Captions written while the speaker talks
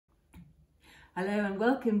Hello and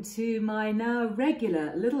welcome to my now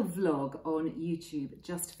regular little vlog on YouTube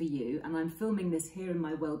just for you, and I'm filming this here in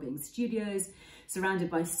my Wellbeing studios surrounded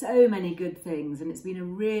by so many good things, and it's been a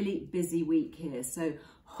really busy week here. So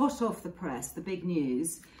hot off the press, the big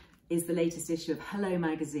news is the latest issue of Hello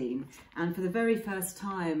magazine, and for the very first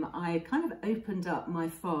time I kind of opened up my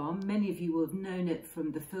farm. Many of you will have known it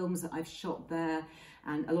from the films that I've shot there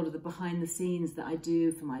and a lot of the behind the scenes that I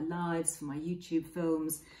do for my lives, for my YouTube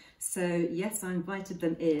films. So yes, I invited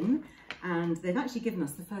them in and they've actually given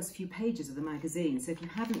us the first few pages of the magazine. So if you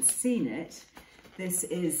haven't seen it, this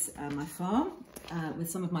is my farm with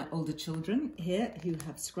some of my older children here who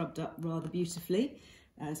have scrubbed up rather beautifully.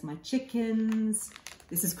 There's my chickens.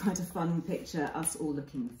 This is quite a fun picture, us all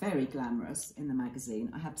looking very glamorous in the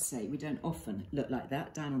magazine. I have to say, we don't often look like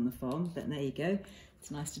that down on the farm, but there you go.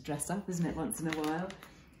 It's nice to dress up, isn't it, once in a while?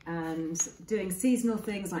 And doing seasonal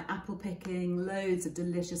things like apple picking, loads of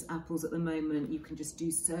delicious apples at the moment. You can just do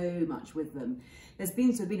so much with them. There's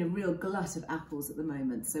been a real glut of apples at the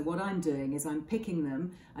moment. So what I'm doing is I'm picking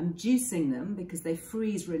them, I'm juicing them because they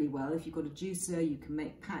freeze really well. If you've got a juicer, you can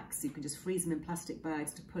make packs. You can just freeze them in plastic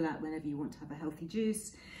bags to pull out whenever you want to have a healthy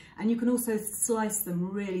juice. And you can also slice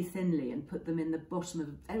them really thinly and put them in the bottom of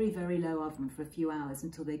a very, very low oven for a few hours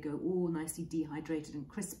until they go all nicely dehydrated and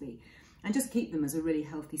crispy. And just keep them as a really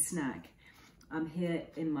healthy snack. I'm here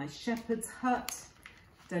in my shepherd's hut.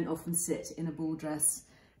 Don't often sit in a ball dress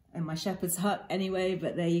in my shepherd's hut anyway,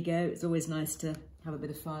 but there you go. It's always nice to have a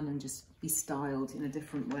bit of fun and just be styled in a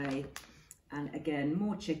different way. And again,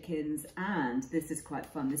 more chickens, and this is quite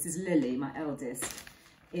fun. This is Lily, my eldest,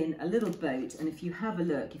 in a little boat. And if you have a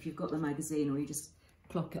look, if you've got the magazine or you just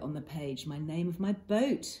clock it on the page, my name of my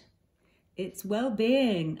boat, it's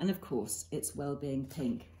Wellbeing. And of course, it's Wellbeing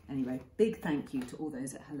Pink. Anyway, big thank you to all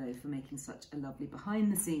those at Hello for making such a lovely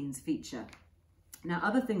behind the scenes feature. Now,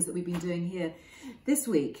 other things that we've been doing here this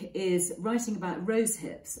week is writing about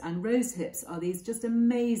rosehips, and rosehips are these just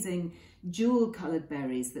amazing jewel coloured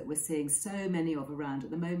berries that we're seeing so many of around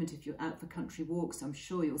at the moment. If you're out for country walks, I'm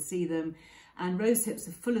sure you'll see them. And rosehips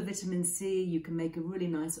are full of vitamin C. You can make a really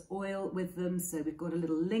nice oil with them. So we've got a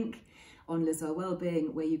little link on Earle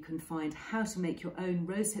Wellbeing where you can find how to make your own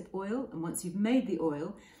rosehip oil. And once you've made the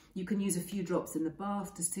oil, you can use a few drops in the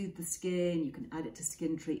bath to soothe the skin. You can add it to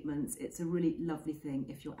skin treatments. It's a really lovely thing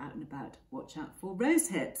if you're out and about. Watch out for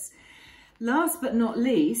rosehips. Last but not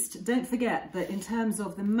least, don't forget that in terms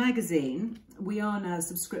of the magazine, we are now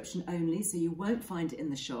subscription only, so you won't find it in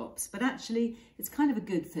the shops. But actually, it's kind of a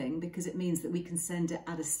good thing because it means that we can send it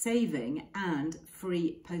at a saving and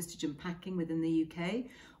free postage and packing within the UK.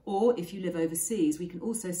 Or if you live overseas, we can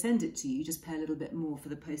also send it to you. Just pay a little bit more for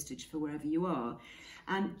the postage for wherever you are.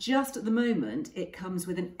 And just at the moment, it comes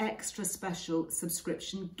with an extra special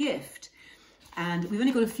subscription gift. And we've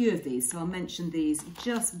only got a few of these, so I'll mention these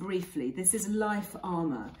just briefly. This is Life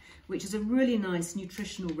Armour, which is a really nice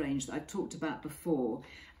nutritional range that I've talked about before.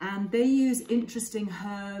 And they use interesting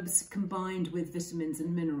herbs combined with vitamins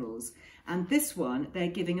and minerals. And this one, they're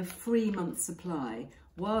giving a free month supply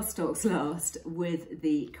while stocks last with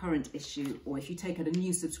the current issue, or if you take out a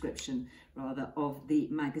new subscription, rather, of the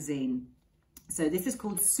magazine. So this is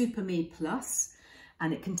called Super Me Plus,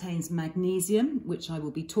 and it contains magnesium, which I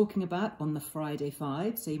will be talking about on the Friday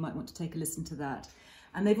 5, so you might want to take a listen to that.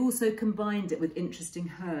 And they've also combined it with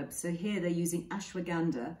interesting herbs. So here they're using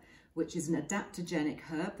ashwagandha, which is an adaptogenic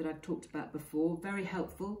herb that I've talked about before, very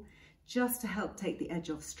helpful, just to help take the edge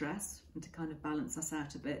off stress and to kind of balance us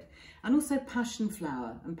out a bit. And also passion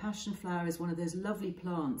flower, and passion flower is one of those lovely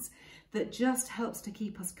plants that just helps to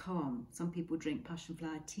keep us calm. Some people drink passion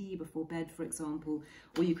flower tea before bed, for example,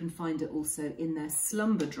 or you can find it also in their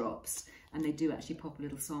slumber drops, and they do actually pop a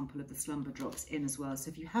little sample of the slumber drops in as well. So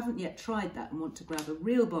if you haven't yet tried that and want to grab a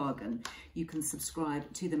real bargain, you can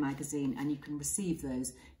subscribe to the magazine and you can receive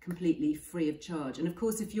those completely free of charge. And of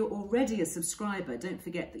course, if you're already a subscriber, don't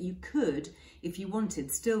forget that you could, if you wanted,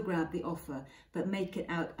 still grab the offer, but make it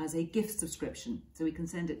out as a gift subscription. So we can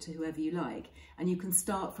send it to whoever you like. And you can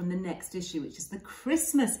start from the next issue, which is the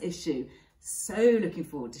Christmas issue. So looking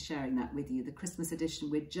forward to sharing that with you. The Christmas edition,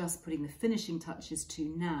 we're just putting the finishing touches to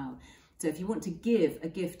now. So if you want to give a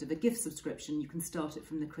gift of a gift subscription, you can start it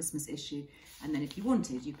from the Christmas issue. And then if you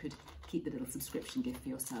wanted, you could keep the little subscription gift for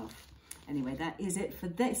yourself. Anyway, that is it for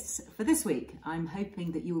this week. I'm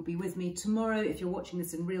hoping that you will be with me tomorrow. If you're watching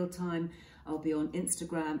this in real time, I'll be on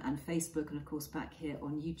Instagram and Facebook, and of course back here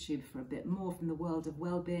on YouTube for a bit more from the world of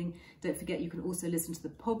wellbeing. Don't forget, you can also listen to the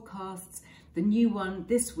podcasts. The new one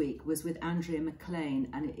this week was with Andrea McLean,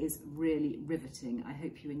 and it is really riveting. I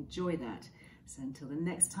hope you enjoy that. So until the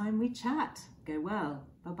next time we chat, go well.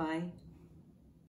 Bye-bye.